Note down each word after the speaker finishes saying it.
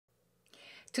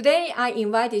Today, I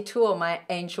invited two of my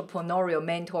entrepreneurial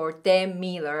mentors, Dan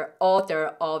Miller,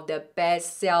 author of the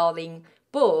best-selling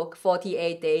book,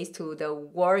 48 Days to the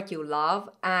Work You Love,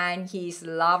 and his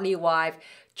lovely wife,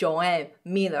 Joanne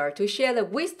Miller, to share the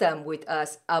wisdom with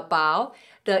us about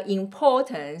the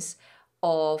importance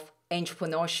of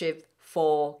entrepreneurship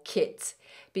for kids.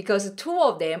 Because two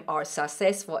of them are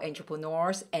successful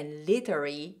entrepreneurs and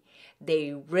literally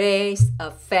they raised a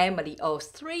family of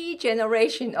 3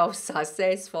 generations of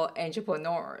successful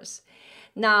entrepreneurs.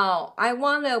 Now, I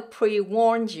want to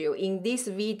pre-warn you, in this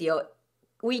video,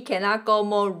 we cannot go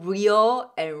more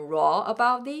real and raw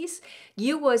about this.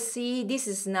 You will see this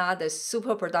is not the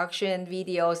super production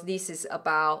videos. This is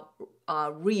about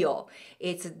real.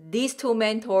 It's these two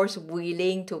mentors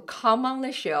willing to come on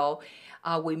the show.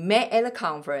 We met at a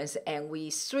conference and we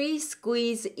 3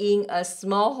 squeezed in a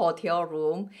small hotel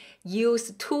room,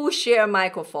 used 2 shared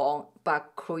microphones,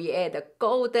 but create a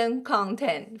golden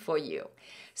content for you.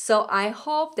 So I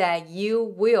hope that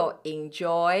you will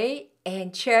enjoy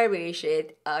and cherish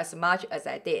it as much as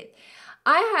I did.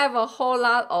 I have a whole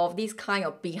lot of this kind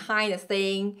of behind the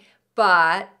scene,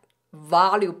 but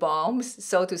value bombs,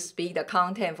 so to speak, the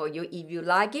content for you. If you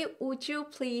like it, would you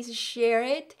please share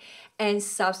it and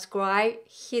subscribe,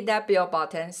 hit that bell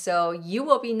button so you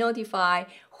will be notified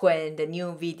when the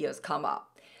new videos come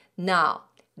up. Now,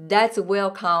 let's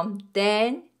welcome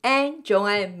Dan and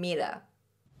Joanne Miller.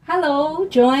 Hello,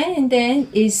 Joanne and Dan.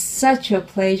 It's such a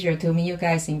pleasure to meet you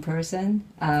guys in person,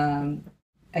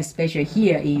 especially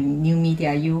here in New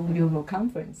Media Euro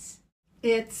Conference.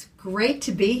 It's great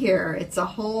to be here. It's a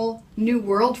whole new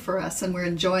world for us, and we're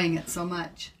enjoying it so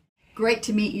much. Great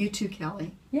to meet you too,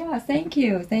 Kelly. Yeah, thank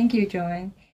you. Thank you,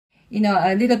 Joanne.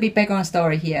 A little bit background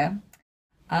story here.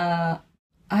 I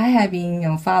have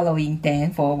been following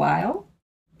Dan for a while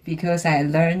because I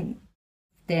learned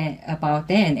about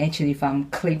Dan actually from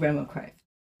Cliff Ramacraft.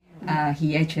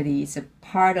 He actually is a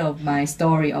part of my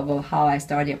story of how I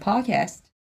started a podcast.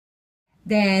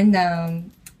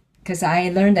 Then, because I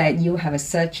learned that you have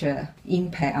such an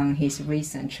impact on his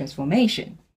recent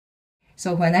transformation.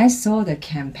 So when I saw the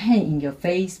campaign in your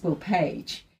Facebook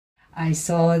page, I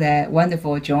saw that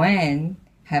wonderful Joanne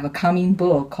have a coming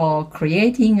book called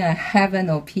Creating a Heaven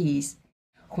of Peace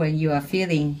when you are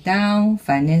feeling down,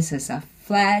 finances are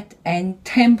flat, and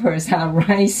tempers are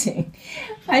rising.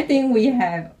 I think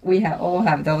we all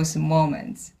have those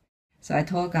moments. So I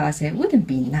told God, I said, wouldn't it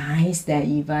be nice that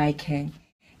if I can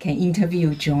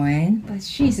interview Joanne, but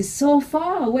she's so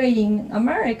far away in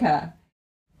America.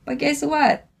 But guess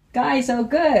what? God is so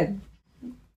good.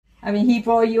 I mean, he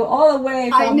brought you all the way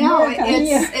from America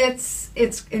here.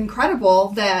 It's incredible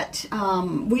that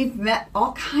we've met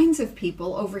all kinds of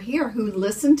people over here who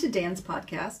listen to Dan's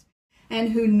podcast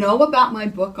and who know about my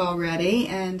book already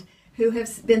and who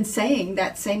have been saying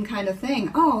that same kind of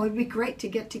thing. Oh, it'd be great to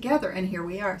get together, and here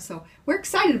we are. So we're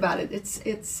excited about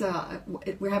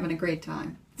it. We're having a great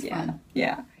time. It's fun.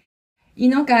 Yeah.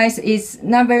 Guys, it's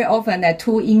not very often that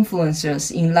 2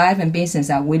 influencers in life and business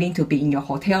are willing to be in your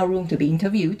hotel room to be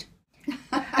interviewed.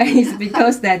 And it's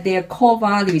because that their core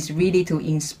value is really to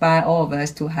inspire all of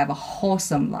us to have a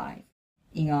wholesome life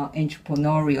in our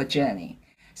entrepreneurial journey.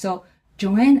 So,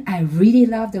 Joanne, I really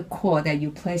love the quote that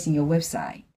you place in your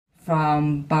website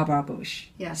from Baader.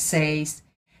 Yes. Says,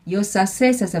 your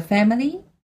success as a family,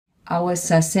 our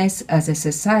success as a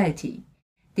society,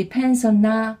 depends on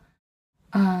not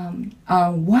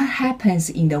on what happens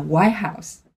in the White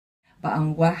House, but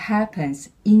on what happens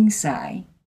inside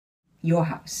your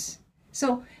house.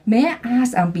 So may I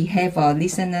ask on behalf of our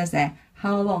listeners that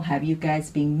how long have you guys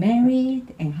been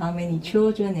married and how many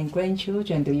children and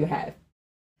grandchildren do you have?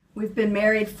 We've been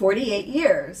married 48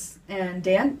 years. And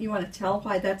Dan, you want to tell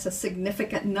why that's a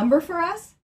significant number for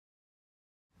us?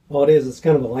 Well, it is. It's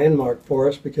kind of a landmark for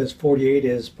us because 48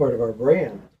 is part of our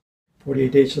brand.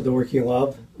 48 Days to the Work You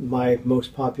Love, my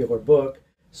most popular book.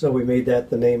 So we made that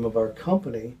the name of our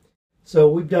company. So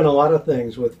we've done a lot of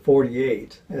things with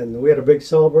 48. And we had a big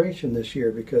celebration this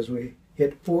year because we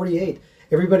hit 48.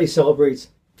 Everybody celebrates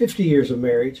 50 years of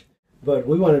marriage, but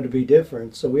we wanted to be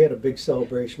different. So we had a big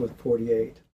celebration with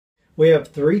 48. We have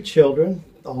 3 children,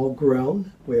 all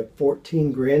grown. We have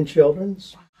 14 grandchildren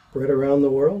spread around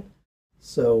the world.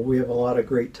 So we have a lot of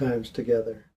great times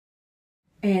together.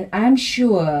 And I'm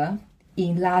sure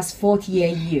in last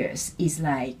 48 years is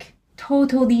like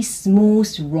totally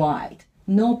smooth ride.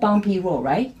 No bumpy road,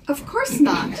 right? Of course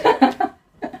not.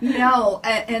 No,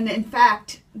 and in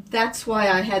fact, that's why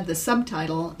I had the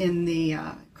subtitle in the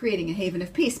Creating a Haven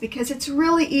of Peace, because it's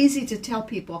really easy to tell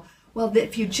people, well,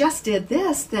 if you just did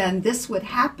this, then this would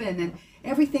happen and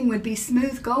everything would be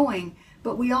smooth going.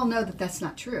 But we all know that that's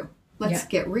not true. Let's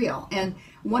get real. And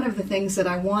one of the things that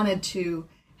I wanted to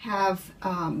have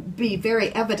be very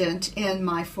evident in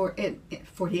my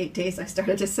 48 days, I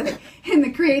started to say, in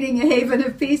the Creating a Haven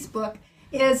of Peace book,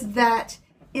 is that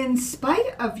in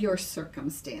spite of your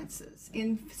circumstances,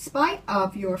 in spite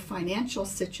of your financial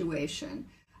situation,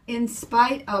 in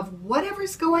spite of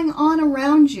whatever's going on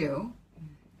around you,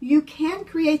 you can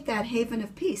create that haven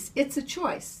of peace. It's a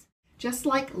choice. Just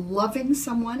like loving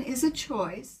someone is a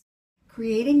choice,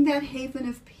 creating that haven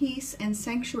of peace and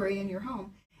sanctuary in your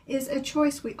home is a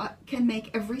choice we can make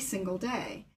every single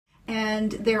day.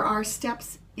 And there are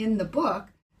steps in the book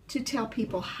to tell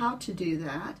people how to do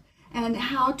that and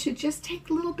how to just take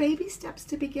little baby steps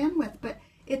to begin with. But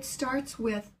it starts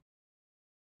with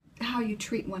how you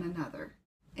treat one another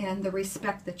and the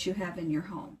respect that you have in your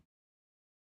home.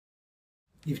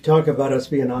 You've talked about us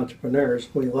being entrepreneurs.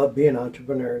 We love being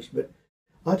entrepreneurs, but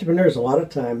entrepreneurs a lot of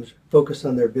times focus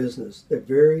on their business. They're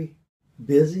very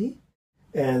busy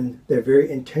and they're very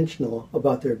intentional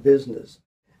about their business.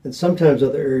 And sometimes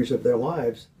other areas of their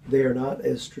lives, they are not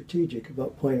as strategic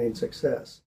about planning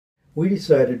success. We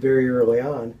decided very early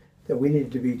on that we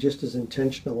needed to be just as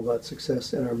intentional about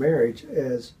success in our marriage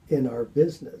as in our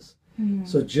business. Mm-hmm.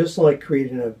 So just like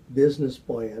creating a business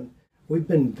plan, we've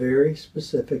been very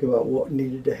specific about what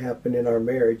needed to happen in our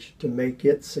marriage to make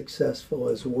it successful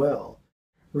as well,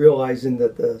 realizing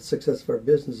that the success of our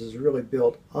business is really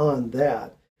built on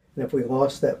that. And if we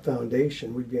lost that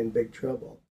foundation, we'd be in big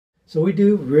trouble. So we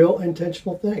do real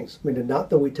intentional things. I mean, not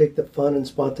that we take the fun and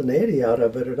spontaneity out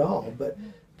of it at all, but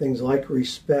things like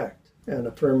respect and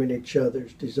affirming each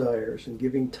other's desires and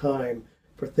giving time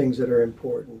for things that are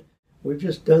important. We've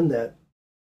just done that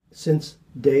since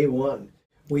day one.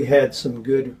 We had some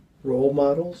good role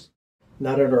models,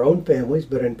 not in our own families,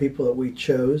 but in people that we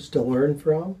chose to learn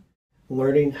from,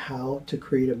 learning how to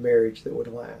create a marriage that would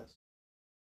last.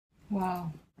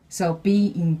 Wow. So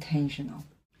be intentional,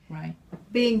 right?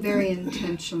 Being very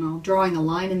intentional, drawing a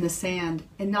line in the sand,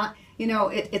 and not,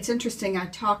 it's interesting. I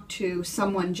talked to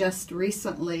someone just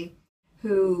recently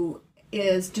who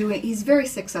he's very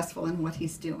successful in what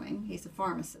he's doing. He's a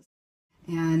pharmacist,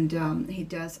 and he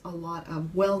does a lot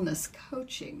of wellness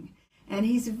coaching. And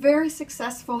he's very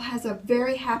successful, has a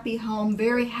very happy home,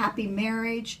 very happy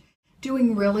marriage,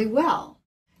 doing really well.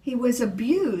 He was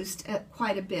abused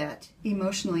quite a bit,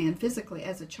 emotionally and physically,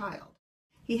 as a child.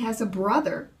 He has a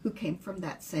brother who came from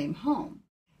that same home.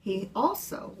 He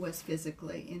also was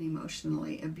physically and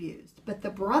emotionally abused. But the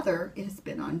brother has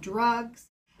been on drugs,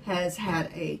 has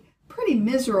had a pretty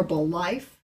miserable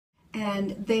life,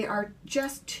 and they are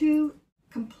just two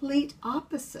complete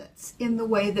opposites in the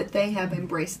way that they have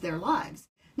embraced their lives.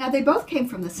 Now, they both came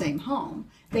from the same home.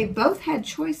 They both had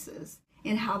choices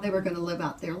in how they were going to live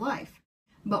out their life.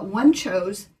 But one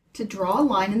chose to draw a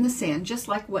line in the sand, just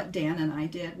like what Dan and I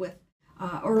did with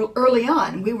early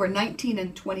on. We were 19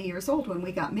 and 20 years old when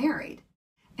we got married.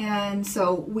 And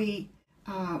so we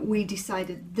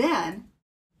decided then,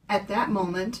 at that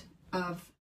moment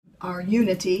of our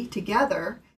unity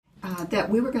together,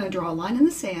 that we were going to draw a line in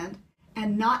the sand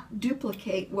and not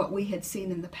duplicate what we had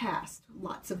seen in the past.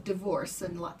 Lots of divorce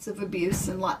and lots of abuse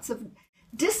and lots of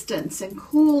distance and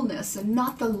coolness, and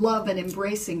not the love and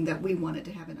embracing that we wanted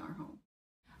to have in our home.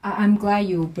 I'm glad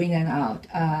you bring that out.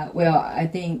 Well, I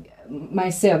think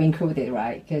myself included,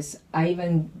 right? Because I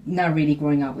even not really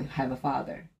growing up have a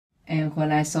father. And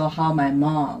when I saw how my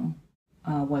mom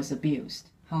was abused,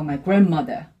 how my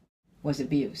grandmother was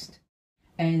abused,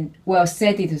 and well,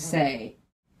 sadly to say,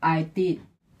 I did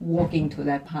walk into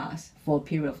that path for a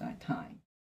period of that time.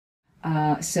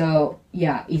 So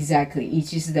yeah, exactly.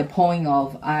 It's just the point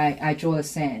of I draw the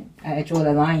sand. I draw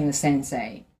the line in the sand.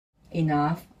 Say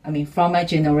enough. I mean, from my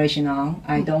generation on,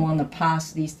 I don't want to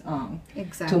pass this on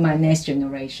to my next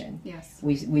generation. Yes.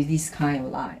 With this kind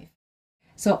of life.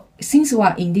 So since we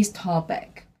are in this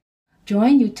topic,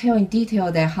 Joanne, you tell in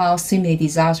detail that how seemingly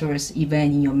disastrous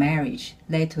event in your marriage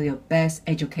led to your best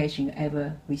education you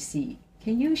ever received.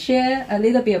 Can you share a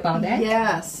little bit about that?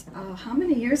 Yes. How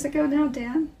many years ago now,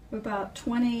 Dan? About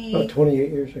 28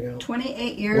 years ago.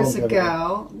 28 years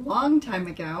ago, long time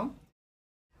ago,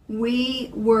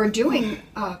 we were doing,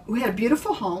 we had a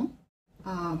beautiful home.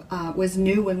 Was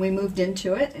new when we moved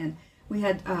into it, and we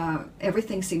had,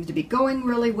 everything seemed to be going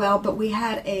really well, but we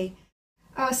had a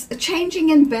changing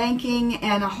in banking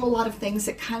and a whole lot of things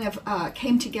that kind of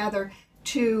came together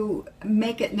to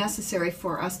make it necessary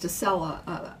for us to sell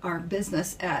our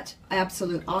business at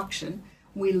absolute auction.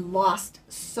 We lost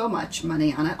so much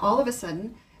money on it. All of a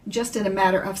sudden, just in a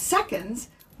matter of seconds,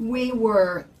 we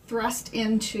were thrust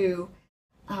into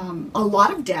a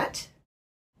lot of debt,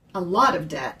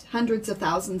 hundreds of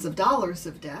thousands of dollars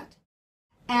of debt.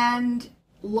 and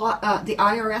the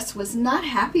IRS was not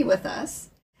happy with us,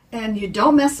 and you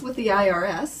don't mess with the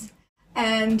IRS,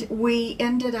 and we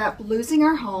ended up losing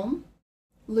our home,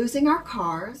 losing our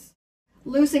cars,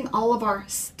 losing all of our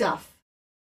stuff.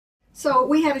 So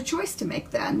we had a choice to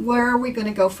make then. Where are we going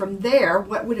to go from there?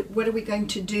 What are we going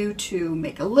to do to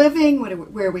make a living?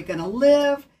 Where are we going to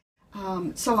live?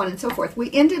 So on and so forth. We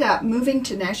ended up moving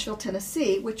to Nashville,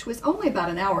 Tennessee, which was only about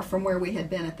an hour from where we had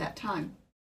been at that time.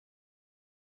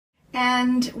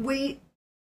 And we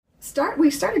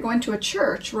started going to a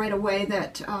church right away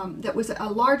that was a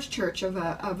large church of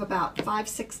about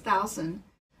 5,000-6,000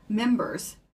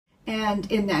 members,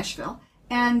 and in Nashville.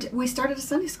 And we started a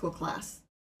Sunday school class.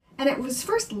 And it was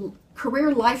first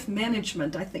Career Life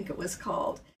Management, I think it was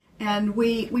called. And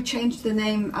we changed the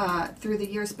name through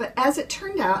the years. But as it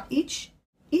turned out, each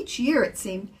year it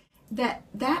seemed that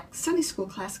Sunday school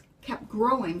class kept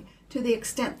growing to the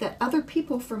extent that other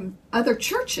people from other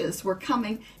churches were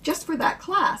coming just for that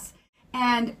class.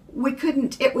 And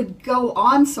it would go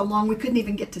on so long we couldn't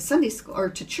even get to Sunday school or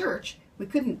to church. We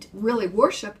couldn't really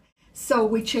worship. So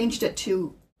we changed it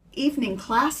to evening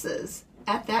classes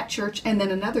at that church and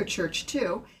then another church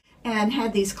too, and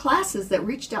had these classes that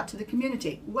reached out to the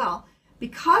community. Well,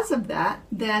 because of that,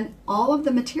 then all of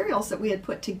the materials that we had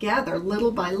put together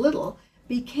little by little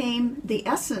became the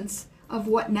essence of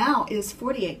what now is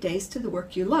 48 Days to the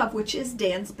Work You Love, which is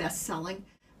Dan's best-selling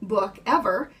book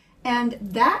ever. And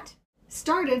that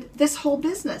started this whole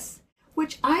business,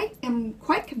 which I am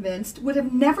quite convinced would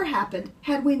have never happened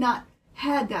had we not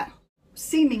had that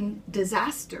seeming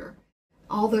disaster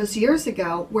all those years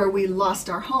ago where we lost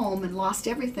our home and lost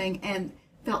everything and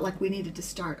felt like we needed to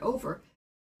start over.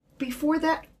 Before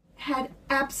that, had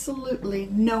absolutely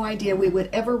no idea we would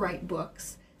ever write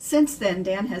books. Since then,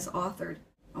 Dan has authored,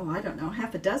 I don't know,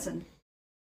 half a dozen.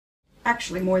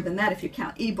 Actually, more than that if you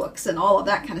count ebooks and all of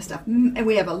that kind of stuff. And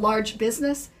we have a large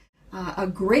business, a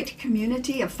great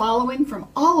community, a following from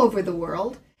all over the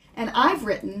world. And I've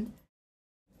written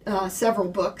several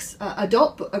books,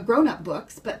 grown-up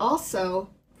books, but also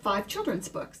 5 children's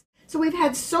books. So we've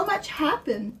had so much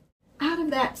happen out of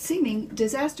that seeming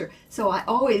disaster. So I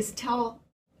always tell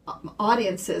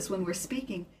audiences when we're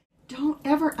speaking, don't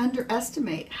ever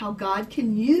underestimate how God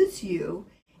can use you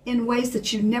in ways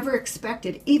that you never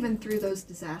expected, even through those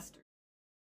disasters.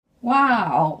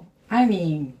 Wow. I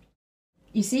mean,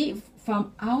 you see,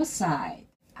 from outside,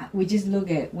 we just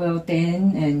look at,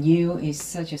 Dan and you is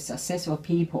such a successful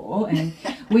people, and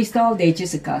we thought they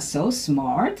just got so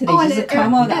smart. They just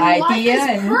come up with the idea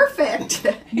and perfect.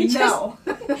 He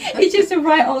just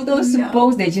write all those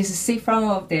books. They just sit in front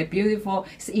of their beautiful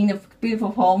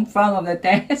home, front of the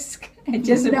desk, and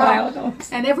just write all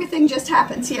those. And everything just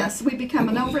happens. Yes, we become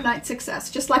an overnight success,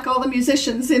 just like all the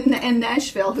musicians in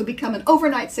Nashville who become an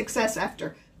overnight success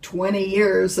after 20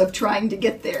 years of trying to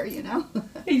get there,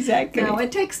 Exactly. No,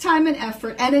 it takes time and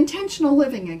effort and intentional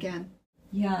living again.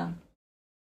 Yeah.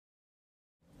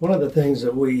 One of the things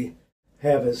that we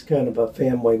have as kind of a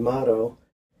family motto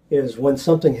is when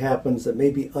something happens that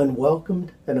may be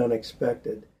unwelcomed and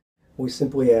unexpected, we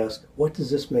simply ask, what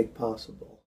does this make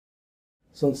possible?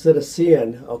 So instead of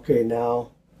seeing,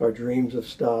 now our dreams have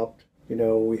stopped,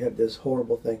 we have this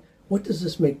horrible thing, what does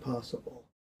this make possible?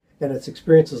 And it's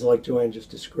experiences like Joanne just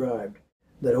described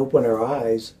that open our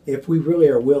eyes if we really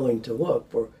are willing to look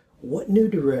for what new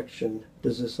direction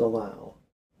does this allow?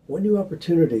 What new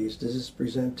opportunities does this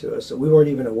present to us that we weren't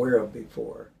even aware of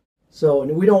before? So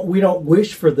and we don't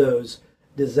wish for those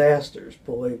disasters,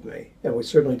 believe me, and we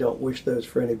certainly don't wish those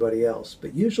for anybody else.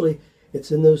 But usually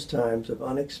it's in those times of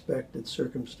unexpected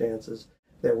circumstances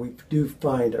that we do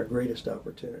find our greatest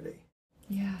opportunity.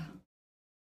 Yeah.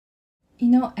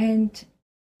 And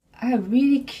I'm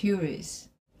really curious.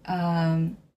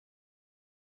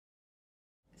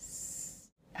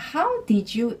 How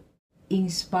did you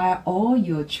inspire all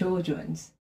your children?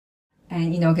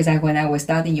 And because when I was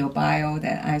studying your bio,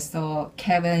 that I saw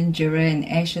Kevin, Jared, and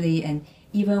Ashley, and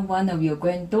even one of your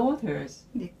granddaughters.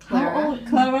 Clara.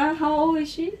 Clara, how old is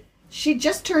she? She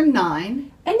just turned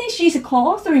 9. And then she's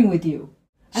co-authoring with you.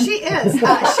 She is.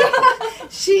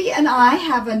 She and I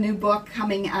have a new book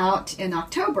coming out in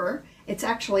October. It's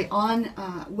actually on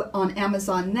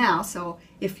Amazon now, so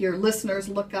if your listeners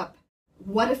look up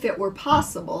What If It Were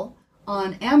Possible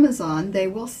on Amazon, they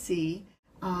will see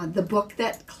the book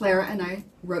that Clara and I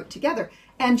wrote together.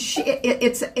 And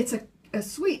it's a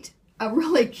sweet, a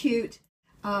really cute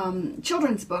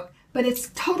children's book, but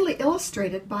it's totally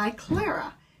illustrated by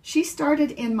Clara. She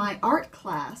started in my art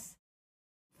class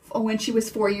when she was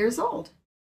 4 years old.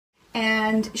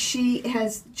 And she's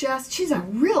a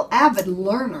real avid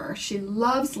learner. She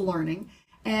loves learning.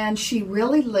 and she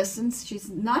really listens. She's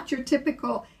not your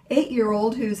typical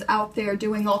 8-year-old who's out there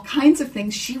doing all kinds of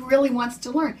things. She really wants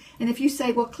to learn. And if you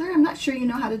say, well, Claire, I'm not sure you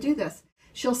know how to do this,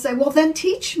 she'll say, well, then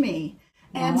teach me.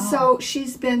 And so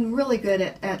she's been really good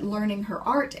at learning her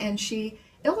art, and she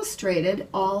illustrated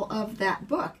all of that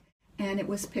book. And it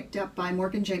was picked up by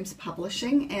Morgan James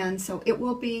Publishing, and so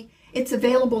it's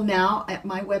available now at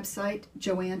my website,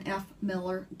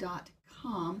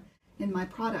 joannefmiller.com, in my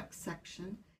products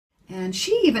section. And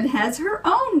she even has her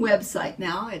own website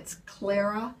now. It's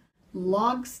Clara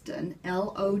Logsdon,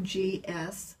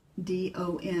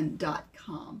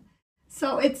 LOGSDON.com.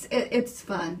 So it's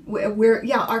fun.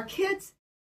 Our kids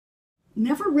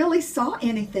never really saw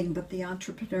anything but the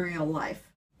entrepreneurial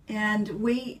life. And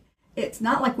it's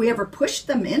not like we ever pushed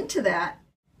them into that.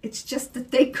 It's just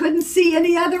that they couldn't see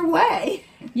any other way.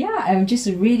 Yeah, I'm just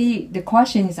really, the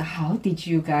question is, how did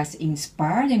you guys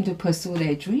inspire them to pursue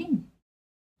their dream?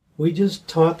 We just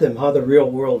taught them how the real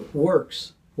world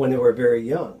works when they were very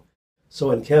young. So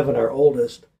when Kevin, our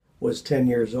oldest, was 10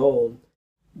 years old,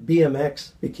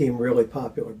 BMX became really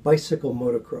popular, bicycle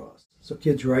motocross. So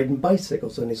kids riding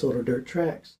bicycles on these little dirt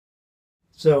tracks.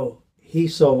 So he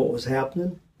saw what was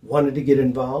happening, wanted to get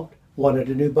involved, wanted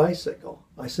a new bicycle.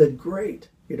 I said, great,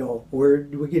 where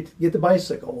do we get the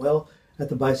bicycle? Well, at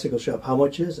the bicycle shop. How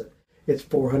much is it? It's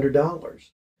 $400.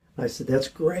 I said, that's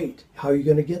great. How are you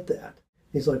going to get that?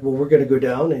 He's like, well, we're going to go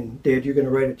down and Dad, you're going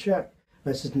to write a check.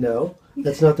 I said, no,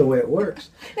 that's not the way it works.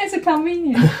 That's a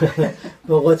convenient.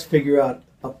 Well, let's figure out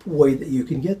a way that you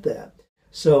can get that.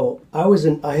 So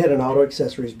I had an auto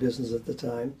accessories business at the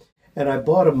time, and I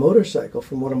bought a motorcycle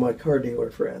from one of my car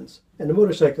dealer friends, and the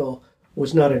motorcycle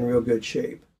was not in real good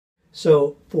shape.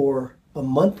 So for a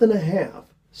month and a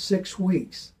half, 6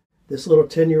 weeks, this little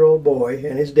 10-year-old boy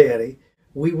and his daddy,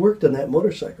 we worked on that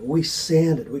motorcycle. We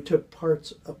sanded, we took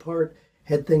parts apart,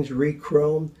 had things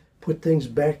re-chromed, put things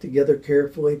back together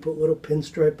carefully, put little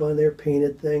pinstripe on there,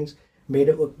 painted things, made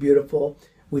it look beautiful.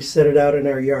 We set it out in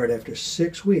our yard. After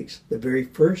 6 weeks, the very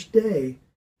first day,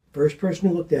 first person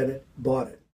who looked at it bought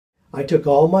it. I took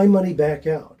all my money back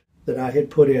out that I had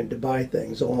put in to buy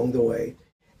things along the way,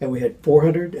 and we had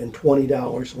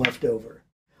 $420 left over.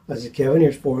 I said, Kevin,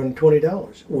 here's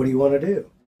 $420. What do you want to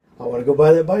do? I want to go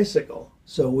buy that bicycle.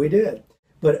 So we did.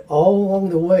 But all along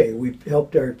the way, we've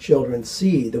helped our children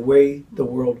see the way the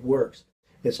world works.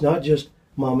 It's not just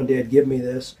Mom and Dad give me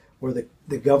this, or the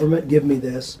government give me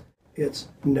this. It's,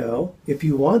 no, if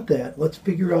you want that, let's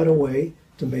figure out a way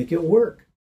to make it work.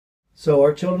 So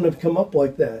our children have come up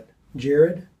like that.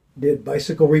 Jared did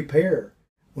bicycle repair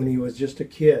when he was just a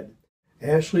kid.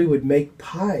 Ashley would make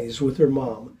pies with her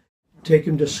mom, take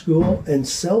them to school and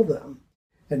sell them.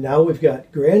 And now we've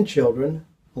got grandchildren,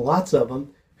 lots of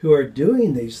them, who are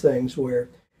doing these things where,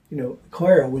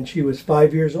 Clara, when she was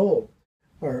 5 years old,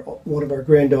 one of our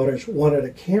granddaughters wanted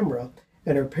a camera,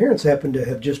 and her parents happened to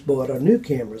have just bought a new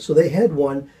camera. So they had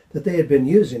one that they had been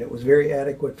using. It was very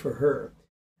adequate for her.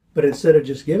 But instead of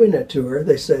just giving it to her,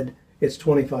 they said, it's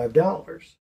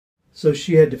 $25. So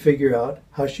she had to figure out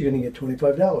how she's going to get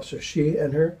 $25. So she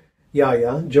and her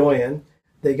yaya, Joanne,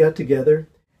 they got together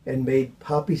and made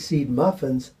poppy seed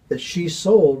muffins that she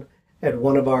sold at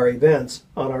one of our events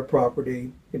on our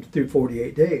property through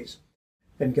 48 days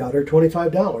and got her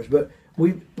 $25. But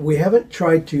we haven't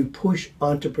tried to push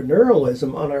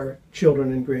entrepreneurialism on our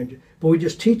children and grandchildren, but we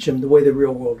just teach them the way the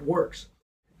real world works.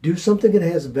 Do something that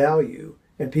has value,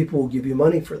 and people will give you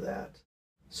money for that.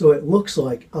 So it looks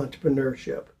like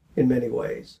entrepreneurship in many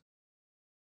ways.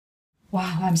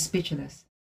 Wow, I'm speechless.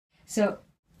 So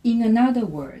in other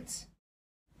words,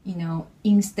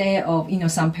 instead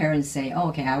of, some parents say, oh,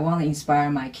 okay, I want to inspire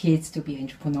my kids to be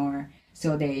entrepreneur.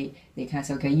 So they kind of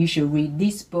say, okay, you should read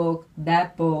this book,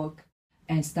 that book,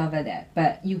 and stuff like that.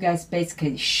 But you guys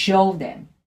basically show them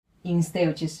instead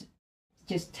of just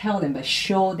tell them, but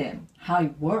show them how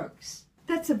it works.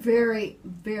 That's a very,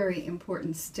 very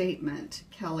important statement,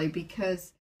 Kelly,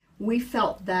 because we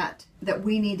felt that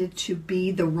we needed to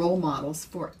be the role models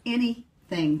for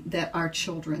anything that our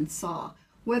children saw,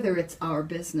 whether it's our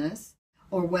business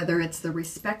or whether it's the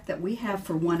respect that we have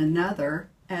for one another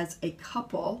as a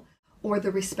couple, or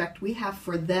the respect we have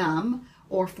for them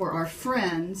or for our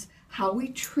friends, how we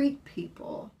treat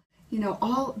people,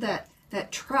 all that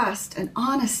trust and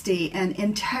honesty and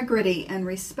integrity and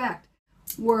respect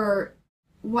were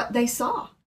what they saw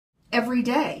every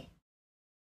day.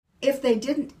 If they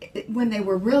didn't, when they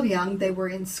were real young, they were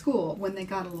in school. When they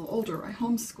got a little older, I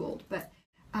homeschooled, but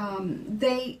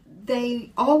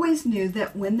they always knew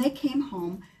that when they came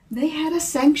home, they had a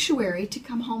sanctuary to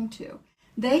come home to.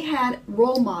 They had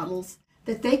role models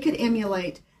that they could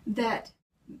emulate that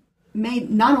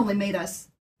not only made us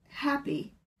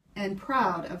happy and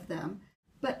proud of them,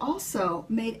 but also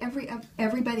made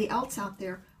everybody else out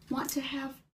there want to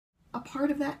have a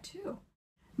part of that too.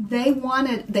 They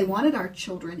wanted our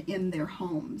children in their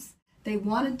homes. They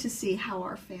wanted to see how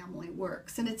our family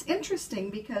works. And it's interesting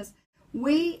because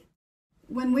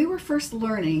when we were first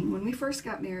learning, when we first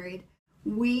got married,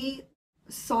 we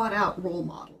sought out role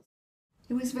models.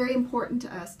 It was very important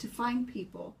to us to find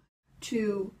people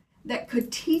that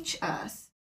could teach us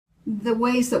the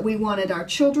ways that we wanted our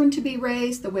children to be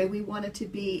raised, the way we wanted to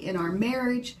be in our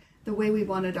marriage, the way we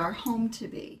wanted our home to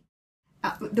be,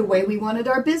 the way we wanted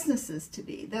our businesses to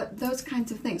be, those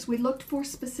kinds of things. We looked for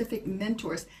specific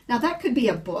mentors. Now that could be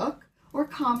a book or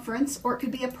conference, or it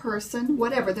could be a person,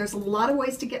 whatever. There's a lot of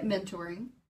ways to get mentoring.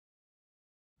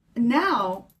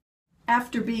 Now,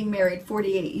 after being married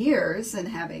 48 years and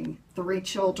having 3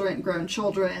 children, grown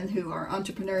children who are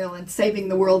entrepreneurial and saving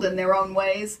the world in their own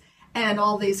ways, and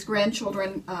all these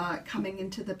grandchildren coming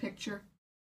into the picture,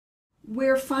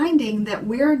 we're finding that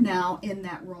we're now in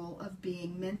that role of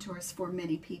being mentors for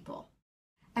many people.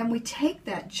 And we take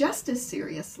that just as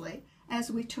seriously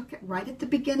as we took it right at the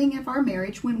beginning of our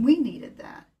marriage when we needed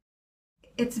that.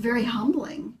 It's very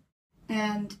humbling,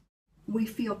 and we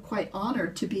feel quite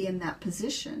honored to be in that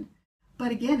position.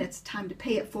 But again, it's time to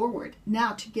pay it forward,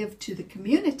 now to give to the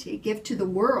community, give to the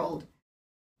world,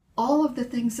 all of the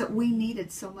things that we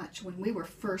needed so much when we were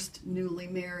first newly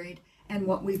married and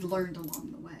what we've learned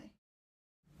along the way.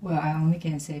 Well, I only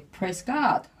can say, praise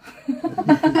God.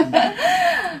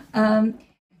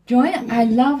 Joanne, I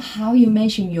love how you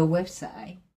mention your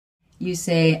website. You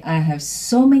say, I have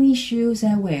so many shoes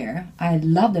I wear. I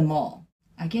love them all.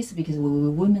 I guess because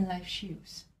women like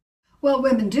shoes. Well,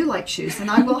 women do like shoes, and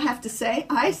I will have to say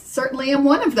I certainly am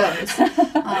one of those.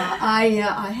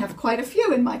 I have quite a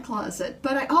few in my closet,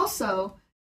 but I also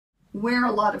wear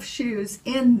a lot of shoes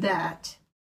in that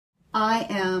I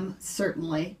am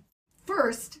certainly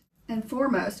first and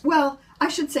foremost, well, I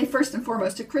should say first and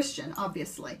foremost a Christian,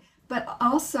 obviously, but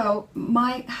also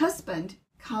my husband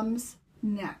comes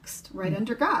next, right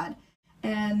under God.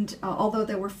 And although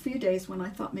there were a few days when I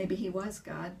thought maybe he was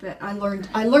God, but I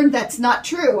learned that's not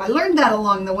true. I learned that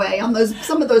along the way on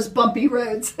some of those bumpy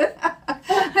roads,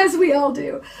 as we all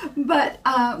do. But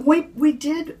we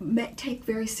did take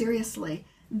very seriously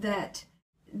that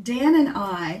Dan and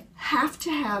I have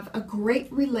to have a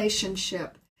great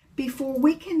relationship before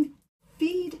we can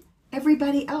feed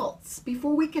everybody else,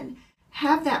 before we can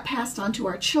have that passed on to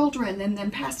our children and then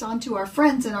passed on to our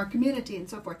friends and our community and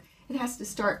so forth. It has to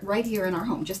start right here in our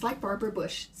home, just like Barbara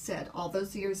Bush said all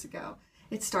those years ago.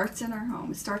 It starts in our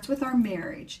home. It starts with our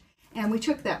marriage. And we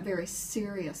took that very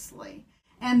seriously.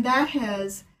 And that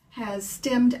has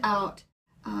stemmed out,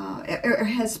 or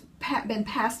has been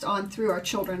passed on through our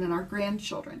children and our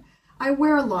grandchildren. I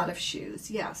wear a lot of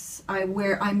shoes, yes.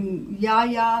 I'm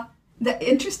Yaya.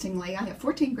 Interestingly, I have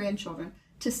 14 grandchildren.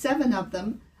 To 7 of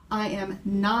them, I am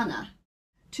Nana.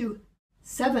 To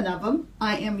 7 of them,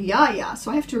 I am Yaya. So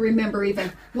I have to remember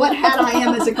even what hat I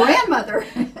am as a grandmother.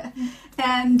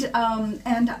 and I'm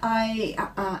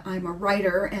a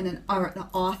writer and an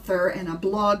author and a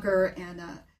blogger and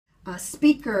a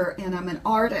speaker, and I'm an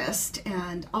artist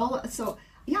and all. So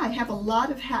yeah, I have a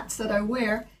lot of hats that I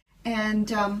wear,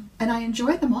 and I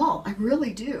enjoy them all. I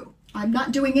really do. I'm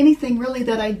not doing anything really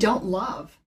that I don't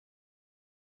love.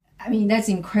 I mean, that's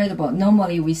incredible.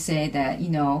 Normally we say that,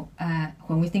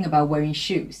 when we think about wearing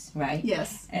shoes, right?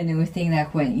 Yes. And then we think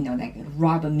that when, like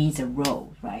rubber meets a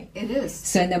road, right? It is.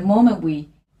 So in the moment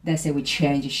let's say we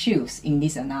change shoes in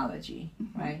this analogy,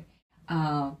 right?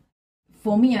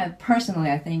 For me, personally,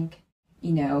 I think,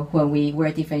 when we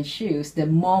wear different shoes, the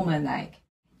moment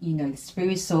the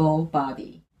spirit, soul,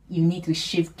 body, you need to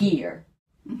shift gear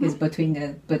because between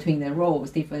the roles,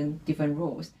 different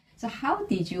roles. So how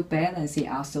did you balance it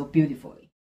out so beautifully?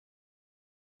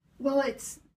 Well,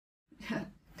 it's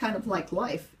kind of like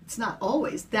life. It's not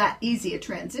always that easy a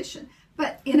transition.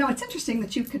 But it's interesting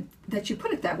that you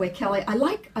put it that way, Kelly. I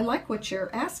like what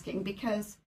you're asking,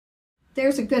 because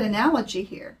there's a good analogy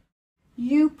here.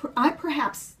 I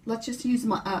perhaps, let's just use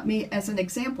me as an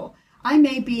example. I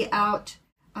may be out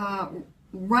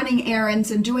running errands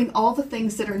and doing all the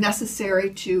things that are necessary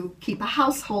to keep a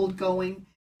household going.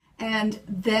 And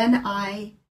then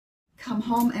I come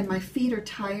home and my feet are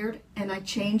tired, and I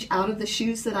change out of the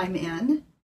shoes that I'm in.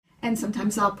 And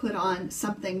sometimes I'll put on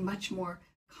something much more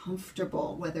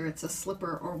comfortable, whether it's a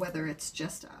slipper or whether it's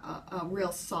just a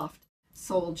real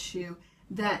soft-soled shoe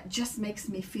that just makes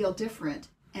me feel different.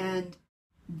 And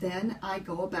then I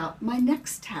go about my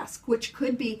next task, which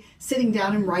could be sitting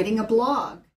down and writing a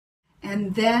blog.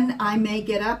 And then I may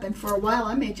get up, and for a while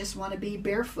I may just want to be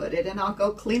barefooted, and I'll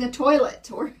go clean a toilet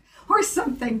or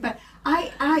something. But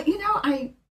I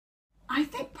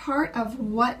think part of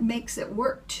what makes it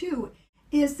work too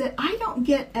is that I don't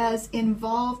get as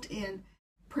involved in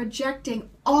projecting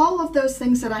all of those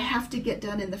things that I have to get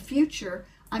done in the future.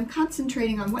 I'm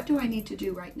concentrating on what do I need to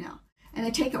do right now, and I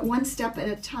take it one step at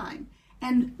a time.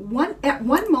 And at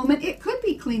one moment, it could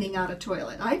be cleaning out a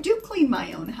toilet. I do clean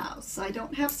my own house. I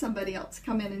don't have somebody else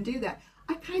come in and do that.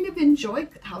 I kind of enjoy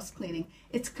house cleaning.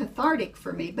 It's cathartic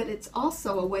for me, but it's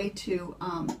also a way to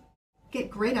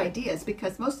get great ideas,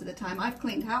 because most of the time I've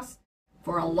cleaned house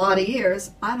for a lot of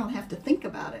years. I don't have to think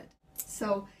about it.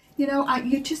 So,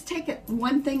 you just take it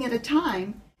one thing at a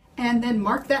time and then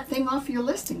mark that thing off your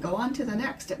list and go on to the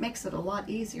next. It makes it a lot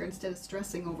easier instead of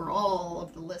stressing over all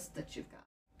of the list that you've got.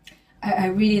 I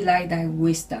really like that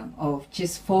wisdom of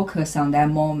just focus on that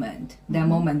moment,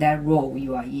 that role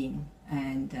you are in.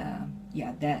 And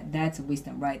that's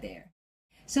wisdom right there.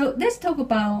 So let's talk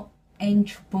about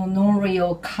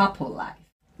entrepreneurial couple life.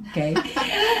 Okay.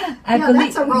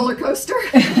 That's a roller coaster.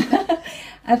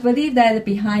 I believe that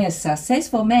behind a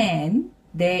successful man,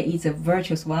 there is a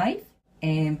virtuous wife,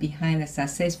 and behind a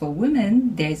successful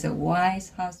woman, there is a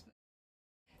wise husband.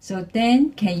 So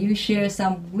then, can you share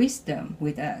some wisdom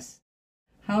with us?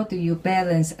 How do you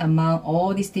balance among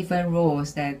all these different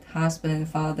roles that husband,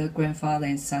 father, grandfather,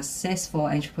 and successful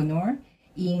entrepreneur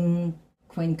when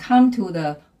it comes to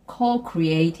the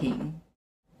co-creating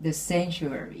the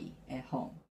sanctuary at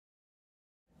home?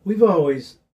 We've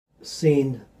always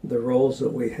seen the roles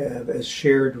that we have as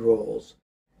shared roles.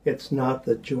 It's not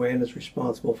that Joanne is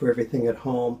responsible for everything at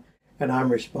home and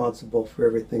I'm responsible for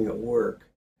everything at work.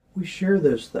 We share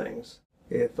those things.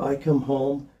 If I come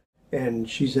home and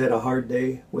she's had a hard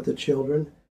day with the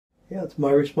children, it's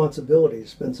my responsibility to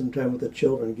spend some time with the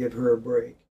children, give her a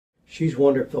break. She's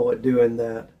wonderful at doing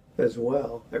that as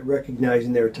well, at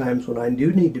recognizing there are times when I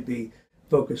do need to be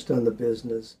focused on the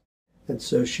business. And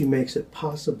so she makes it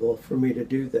possible for me to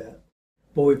do that.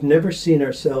 But we've never seen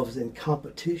ourselves in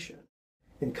competition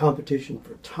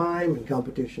for time, in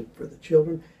competition for the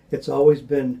children. It's always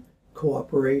been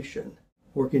cooperation,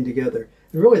 working together.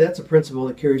 And really that's a principle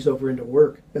that carries over into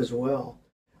work as well.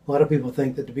 A lot of people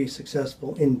think that to be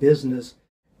successful in business,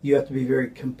 you have to be very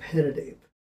competitive.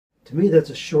 To me,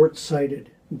 that's a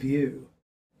short-sighted view.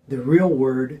 The real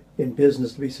word in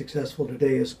business to be successful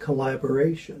today is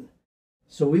collaboration.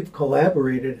 So we've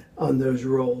collaborated on those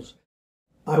roles.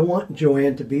 I want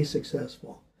Joanne to be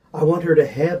successful. I want her to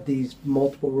have these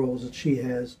multiple roles that she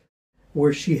has,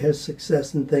 where she has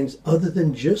success in things other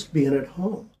than just being at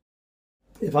home.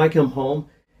 If I come home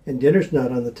and dinner's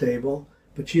not on the table,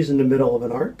 but she's in the middle of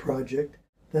an art project,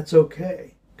 that's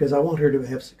okay, because I want her to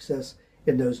have success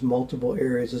in those multiple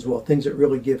areas as well, things that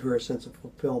really give her a sense of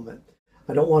fulfillment.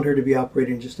 I don't want her to be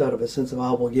operating just out of a sense of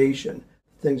obligation,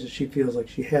 things that she feels like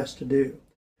she has to do.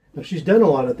 Now, she's done a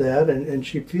lot of that, and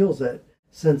she feels that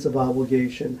sense of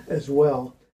obligation as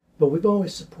well, but we've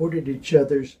always supported each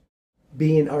other's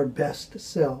being our best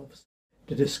selves,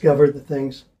 to discover the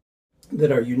things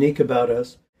that are unique about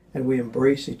us, and we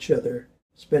embrace each other,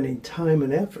 spending time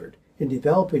and effort in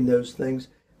developing those things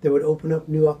that would open up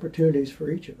new opportunities for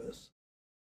each of us.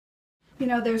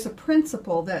 There's a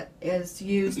principle that is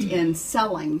used in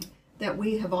selling that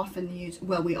we have often used,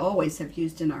 we always have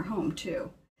used in our home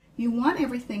too. You want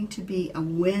everything to be a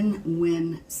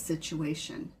win-win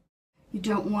situation. You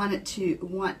don't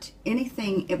want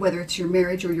anything, whether it's your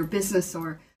marriage or your business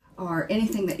or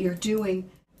anything that you're doing,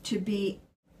 to be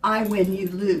I win, you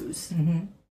lose. Mm-hmm.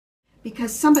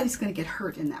 Because somebody's going to get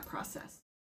hurt in that process.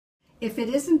 If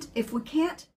we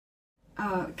can't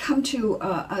come to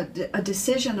a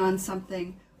decision on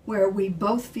something where we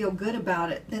both feel good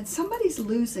about it, then somebody's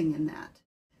losing in that.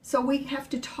 So we have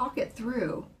to talk it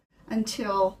through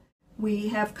until we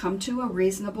have come to a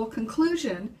reasonable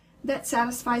conclusion that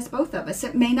satisfies both of us.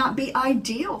 It may not be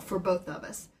ideal for both of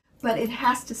us, but it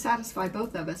has to satisfy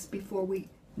both of us before we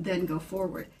then go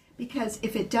forward. Because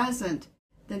if it doesn't,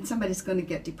 then somebody's going to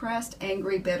get depressed,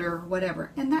 angry, bitter,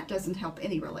 whatever, and that doesn't help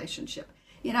any relationship.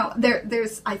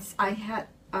 I had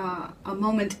a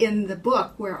moment in the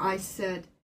book where I said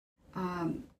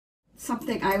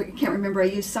something, I can't remember, I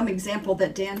used some example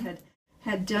that Dan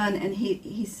had done, and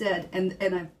he said, and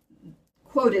I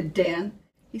quoted Dan,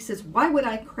 he says, "Why would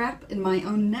I crap in my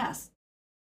own nest?"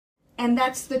 And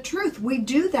that's the truth. We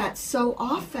do that so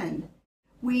often.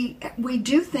 We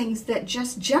do things that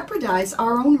just jeopardize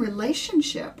our own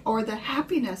relationship or the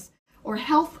happiness or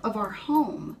health of our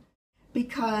home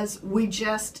because we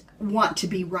just want to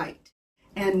be right.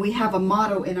 And we have a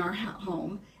motto in our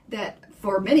home that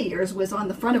for many years was on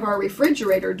the front of our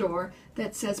refrigerator door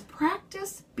that says,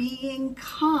 practice being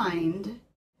kind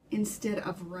instead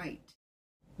of right.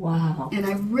 Wow. And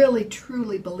I really,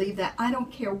 truly believe that. I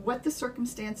don't care what the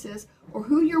circumstance is or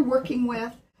who you're working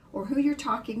with or who you're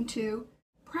talking to.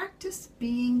 Practice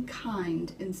being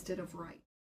kind instead of right.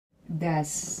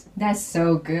 That's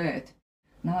so good.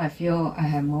 Now I feel I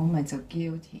have moments of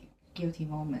guilty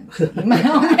moments in my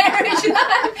own marriage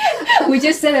life. We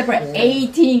just celebrate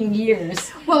 18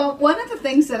 years. Well, one of the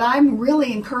things that I'm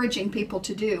really encouraging people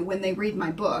to do when they read my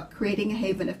book, Creating a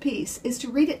Haven of Peace, is to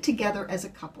read it together as a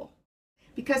couple.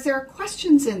 Because there are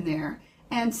questions in there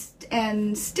and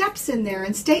steps in there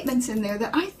and statements in there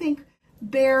that I think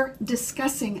bear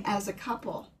discussing as a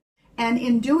couple. And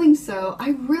in doing so,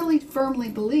 I really firmly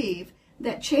believe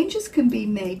that changes can be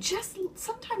made. Just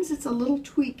sometimes it's a little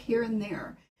tweak here and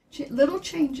there. Little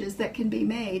changes that can be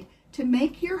made to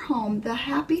make your home the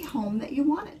happy home that you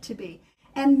want it to be.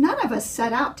 And none of us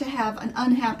set out to have an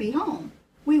unhappy home.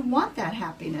 We want that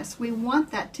happiness. We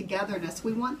want that togetherness.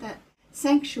 We want that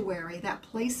sanctuary, that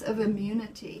place of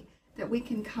immunity that we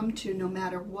can come to no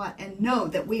matter what, and know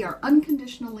that we are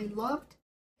unconditionally loved,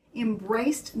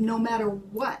 embraced no matter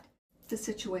what the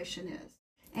situation is.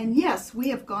 And yes, we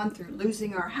have gone through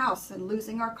losing our house and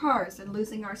losing our cars and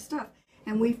losing our stuff.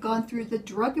 And we've gone through the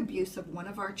drug abuse of one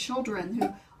of our children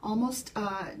who almost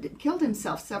killed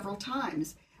himself several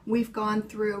times. We've gone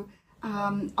through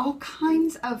all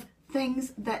kinds of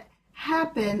things that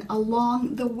happen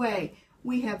along the way.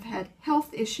 We have had health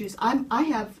issues. I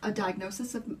have a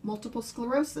diagnosis of multiple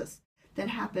sclerosis that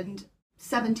happened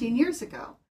 17 years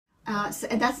ago.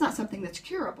 And that's not something that's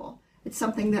curable. It's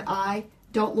something that I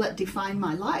don't let define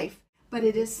my life. But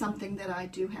it is something that I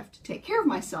do have to take care of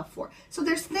myself for. So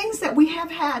there's things that we have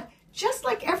had just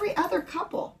like every other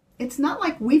couple. It's not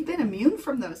like we've been immune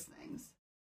from those things.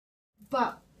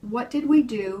 But what did we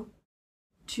do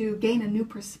to gain a new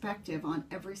perspective on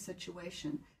every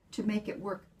situation to make it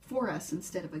work for us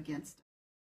instead of against us?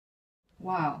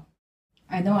 Wow.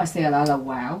 I know I say a lot of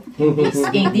wow in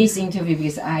this interview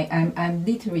because I'm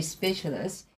literally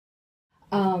speechless.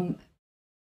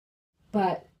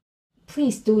 But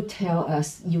please do tell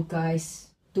us, you guys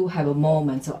do have a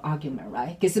moments of argument,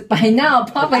 right? Because by now,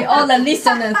 probably all the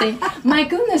listeners think, my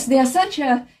goodness, they are such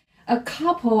a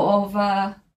couple of,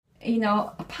 like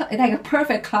a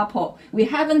perfect couple. We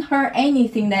haven't heard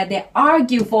anything that they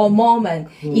argue for a moment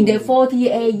in their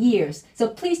 48 years. So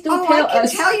please do tell us. I can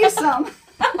tell you some.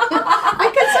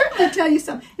 I can certainly tell you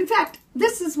some. In fact,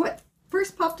 this is what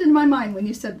first popped into my mind when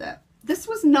you said that. This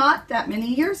was not that many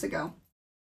years ago.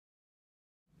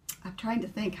 I'm trying to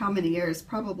think how many years,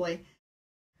 probably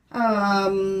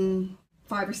 5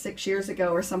 or 6 years ago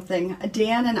or something.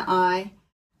 Dan and I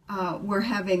were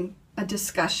having a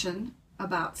discussion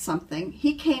about something.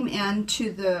 He came in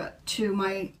to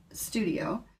my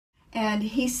studio and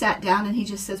he sat down and he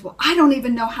just says, well, I don't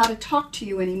even know how to talk to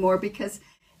you anymore because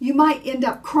you might end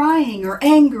up crying or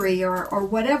angry or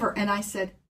whatever. And I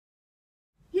said,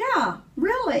 yeah,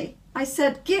 really? I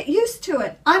said, get used to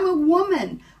it. I'm a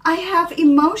woman. I have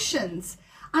emotions.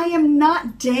 I am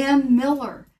not Dan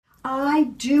Miller. I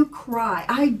do cry.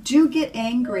 I do get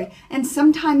angry. And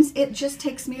sometimes it just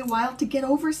takes me a while to get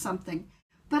over something.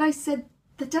 But I said,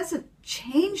 that doesn't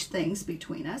change things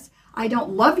between us. I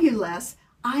don't love you less.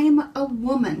 I am a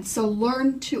woman. So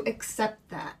learn to accept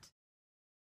that.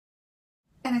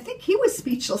 And I think he was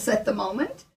speechless at the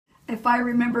moment, if I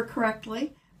remember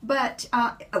correctly. But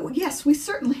yes, we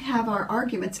certainly have our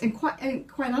arguments, and quite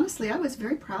honestly, I was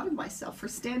very proud of myself for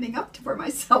standing up for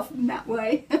myself in that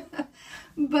way.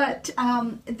 But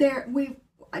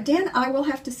Dan, I will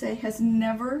have to say, has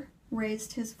never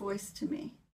raised his voice to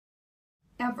me,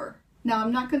 ever. Now,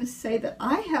 I'm not going to say that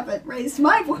I haven't raised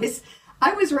my voice.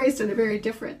 I was raised in a very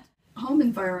different home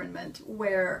environment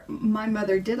where my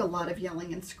mother did a lot of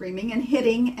yelling and screaming and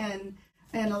hitting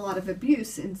and a lot of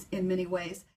abuse in many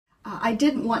ways. I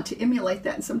didn't want to emulate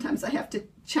that, and sometimes I have to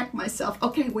check myself.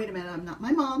 Okay, wait a minute, I'm not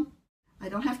my mom. I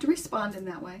don't have to respond in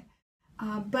that way.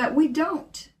 But we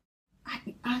don't.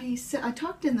 I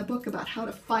talked in the book about how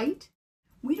to fight.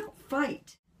 We don't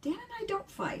fight. Dan and I don't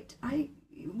fight.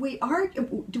 We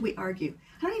argue. Do we argue?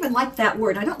 I don't even like that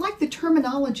word. I don't like the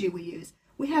terminology we use.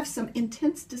 We have some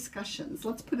intense discussions.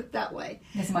 Let's put it that way.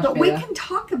 But we can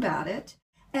talk about it,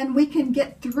 and we can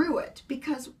get through it,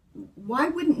 because why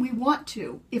wouldn't we want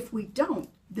to? If we don't,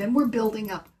 then we're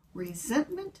building up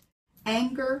resentment,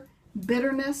 anger,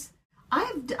 bitterness.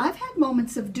 I've had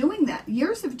moments of doing that,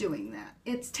 years of doing that.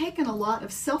 It's taken a lot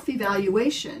of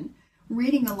self-evaluation,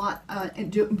 reading a lot, and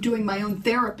doing my own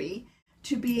therapy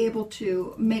to be able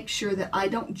to make sure that I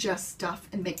don't just stuff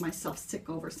and make myself sick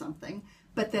over something,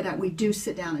 but that we do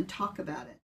sit down and talk about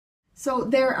it. So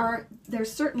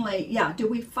there's certainly, yeah, do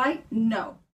we fight?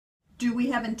 No. Do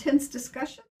we have intense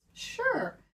discussions?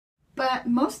 Sure. But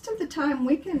most of the time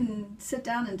we can sit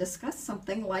down and discuss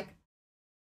something like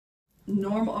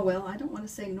normal. Well, I don't want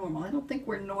to say normal. I don't think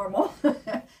we're normal.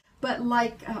 But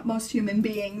like most human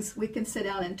beings, we can sit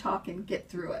down and talk and get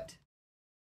through it.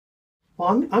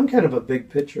 Well, I'm kind of a big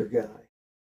picture guy.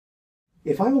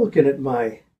 If I'm looking at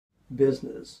my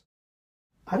business,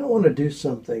 I don't want to do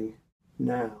something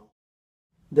now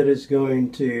that is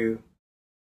going to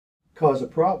cause a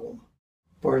problem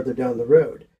farther down the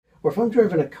road. Or if I'm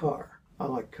driving a car, I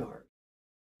like cars.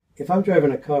 If I'm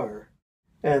driving a car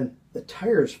and the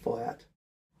tire's flat,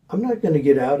 I'm not going to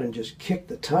get out and just kick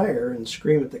the tire and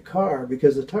scream at the car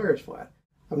because the tire's flat.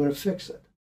 I'm going to fix it.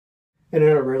 And in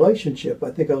a relationship,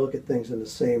 I think I look at things in the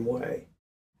same way.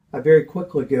 I very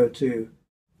quickly go to,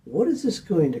 what is this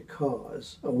going to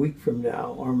cause a week from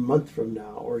now, or a month from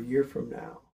now, or a year from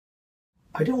now?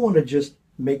 I don't want to just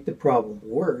make the problem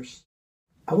worse.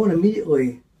 I want to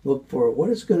immediately look for what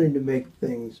is going to make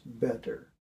things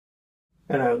better.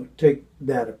 And I'll take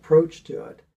that approach to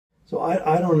it. So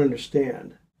I don't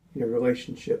understand,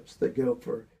 relationships that go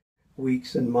for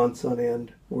weeks and months on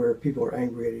end where people are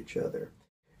angry at each other.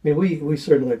 I mean, we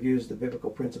certainly have used the biblical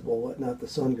principle, let not the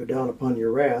sun go down upon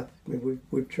your wrath. I mean,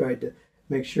 we've tried to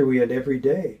make sure we end every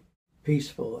day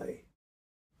peacefully,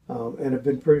 and have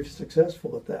been pretty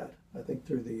successful at that, I think,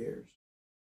 through the years.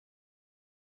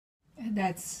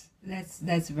 That's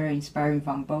very inspiring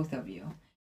from both of you.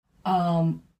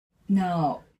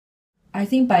 Now, I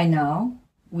think by now,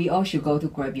 we all should go to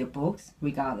grab your books,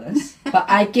 regardless. But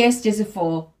I guess just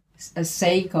for the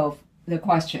sake of the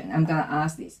question, I'm going to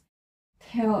ask this.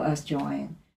 Tell us,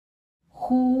 Joanne,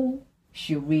 who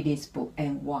should read this book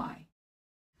and why?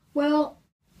 Well,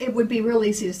 it would be real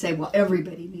easy to say, well,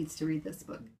 everybody needs to read this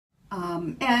book.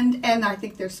 And I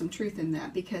think there's some truth in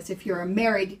that, because if you're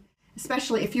married,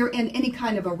 especially if you're in any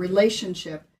kind of a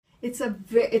relationship, it's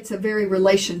a very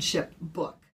relationship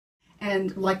book.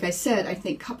 And like I said, I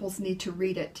think couples need to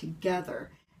read it together.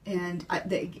 And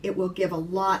it will give a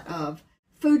lot of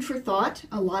food for thought,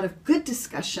 a lot of good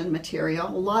discussion material,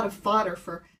 a lot of fodder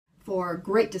for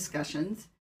great discussions.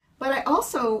 But I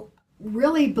also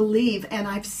really believe, and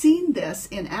I've seen this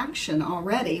in action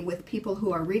already with people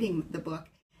who are reading the book,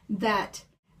 that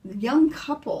young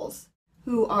couples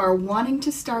who are wanting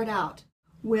to start out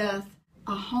with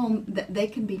a home that they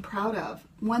can be proud of,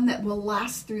 one that will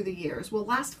last through the years, will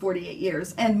last 48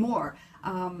 years and more,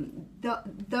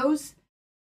 those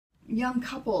young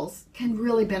couples can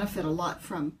really benefit a lot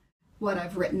from what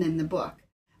I've written in the book.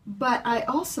 But I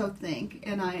also think,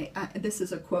 and this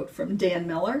is a quote from Dan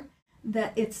Miller,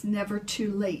 that it's never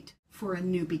too late for a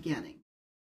new beginning.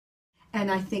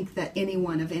 And I think that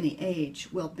anyone of any age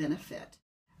will benefit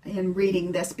in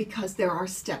reading this, because there are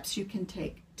steps you can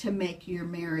take to make your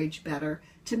marriage better,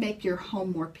 to make your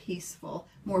home more peaceful,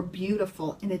 more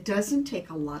beautiful. And it doesn't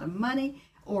take a lot of money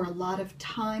or a lot of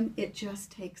time. It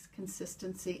just takes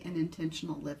consistency and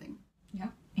intentional living. Yeah,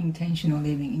 intentional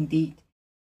living indeed.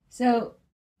 So,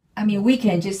 I mean, we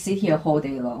can just sit here whole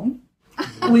day long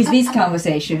with this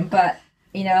conversation, but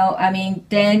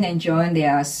Dan and Joanne, they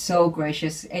are so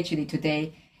gracious. Actually,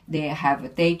 today they have a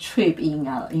day trip in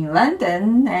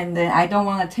London, and I don't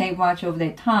want to take much of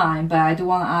their time, but I do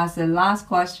want to ask the last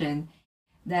question,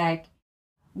 that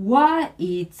what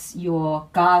is your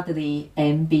godly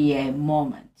MBA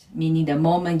moment? Meaning the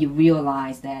moment you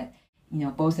realize that,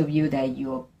 both of you, that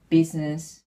your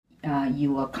business,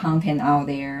 your content out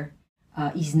there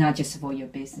is not just for your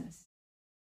business.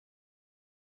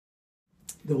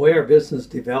 The way our business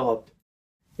developed,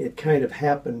 it kind of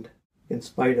happened in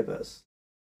spite of us.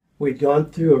 We'd gone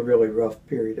through a really rough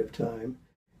period of time,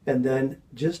 and then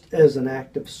just as an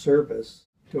act of service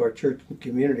to our church and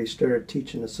community, started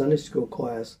teaching a Sunday school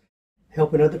class,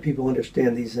 helping other people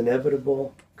understand these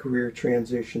inevitable career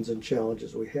transitions and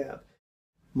challenges we have.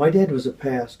 My dad was a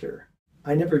pastor.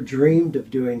 I never dreamed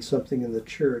of doing something in the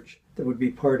church that would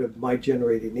be part of my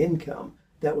generating income.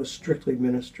 That was strictly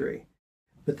ministry.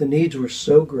 But the needs were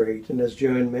so great, and as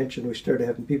Joanne mentioned, we started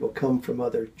having people come from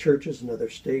other churches and other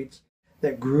states.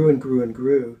 That grew and grew and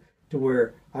grew to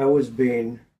where I was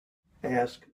being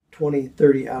asked 20,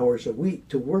 30 hours a week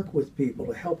to work with people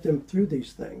to help them through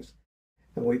these things.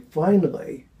 And we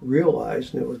finally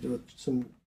realized, and it was with some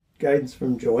guidance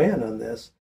from Joanne on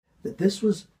this, that this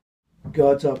was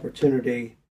God's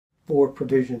opportunity for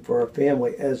provision for our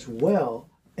family as well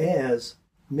as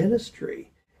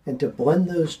ministry. And to blend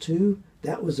those two,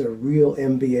 that was a real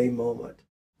MBA moment.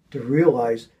 to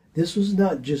realize this was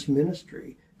not just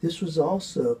ministry. This was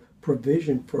also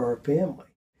provision for our family.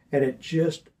 And it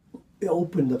just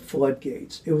opened the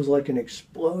floodgates. It was like an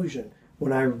explosion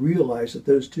when I realized that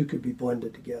those two could be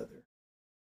blended together.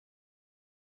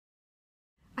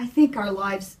 I think our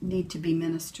lives need to be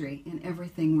ministry in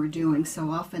everything we're doing.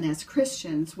 So often as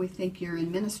Christians, we think you're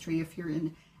in ministry if you're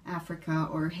in Africa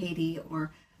or Haiti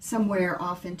or somewhere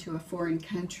off into a foreign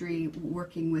country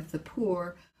working with the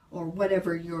poor, or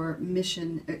whatever your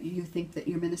mission you think that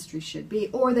your ministry should be,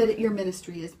 or that your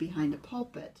ministry is behind a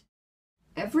pulpit.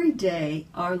 Every day,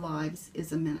 our lives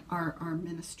is our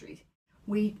ministry.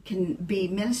 We can be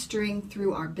ministering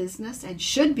through our business and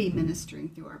should be ministering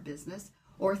through our business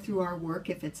or through our work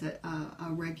if it's a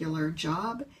regular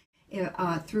job,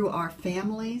 through our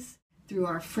families, through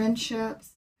our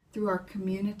friendships, through our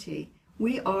community.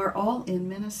 We are all in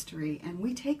ministry, and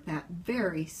we take that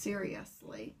very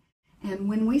seriously. And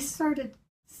when we started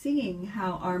seeing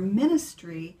how our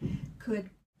ministry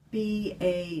could be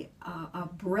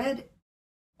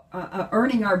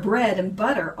earning our bread and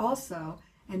butter also,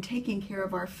 and taking care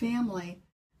of our family,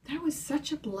 that was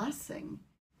such a blessing.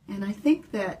 And I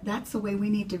think that that's the way we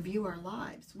need to view our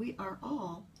lives. We are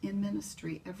all in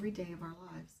ministry every day of our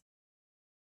lives.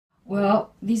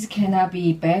 Well, this cannot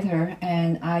be better,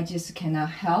 and I just cannot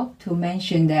help to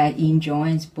mention that in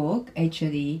Joanne's book,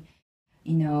 actually,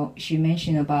 she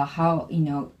mentioned about how,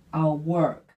 our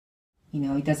work,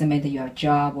 it doesn't matter your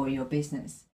job or your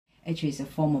business. Actually, it's a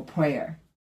form of prayer.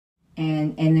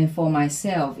 And then for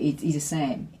myself, it's the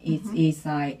same. It's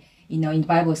like, in the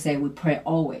Bible say we pray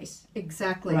always.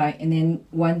 Exactly. Right? And then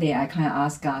one day I kind of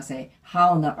asked God, say,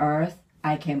 how on the earth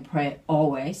I can pray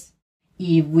always?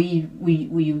 If we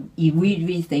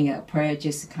really think a prayer,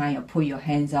 just kind of put your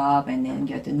hands up and then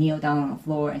you have to kneel down on the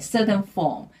floor in certain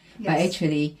form. Yes. But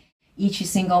actually, each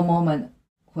single moment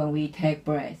when we take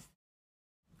breath,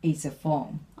 it's a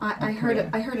form. I heard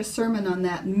a sermon on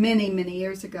that many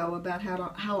years ago about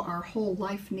how our whole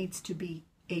life needs to be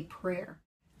a prayer.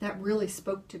 That really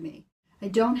spoke to me. I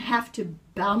don't have to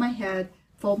bow my head,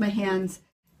 fold my hands,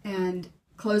 and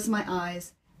close my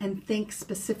eyes and think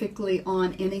specifically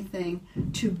on anything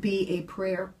to be a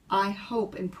prayer. I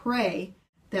hope and pray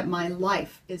that my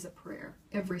life is a prayer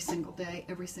every single day,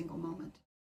 every single moment.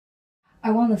 I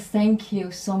want to thank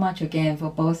you so much again for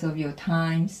both of your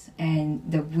times and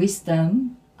the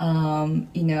wisdom.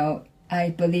 I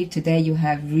believe today you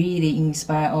have really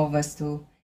inspired all of us to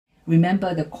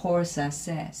remember the core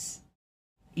success.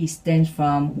 It stems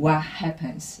from what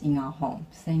happens in our home.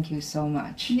 Thank you so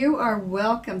much. You are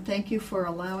welcome. Thank you for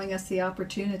allowing us the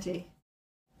opportunity.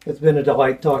 It's been a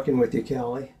delight talking with you,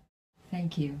 Callie.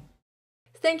 Thank you.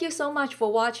 Thank you so much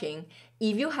for watching.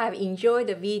 If you have enjoyed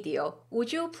the video,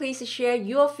 would you please share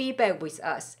your feedback with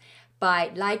us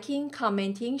by liking,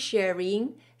 commenting,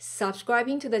 sharing,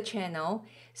 subscribing to the channel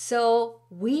so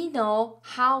we know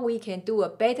how we can do a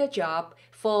better job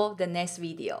for the next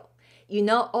video.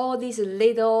 All these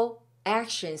little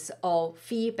actions or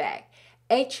feedback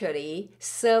actually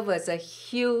serve as a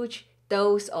huge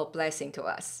dose of blessing to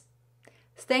us.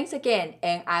 Thanks again,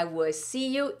 and I will see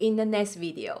you in the next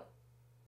video.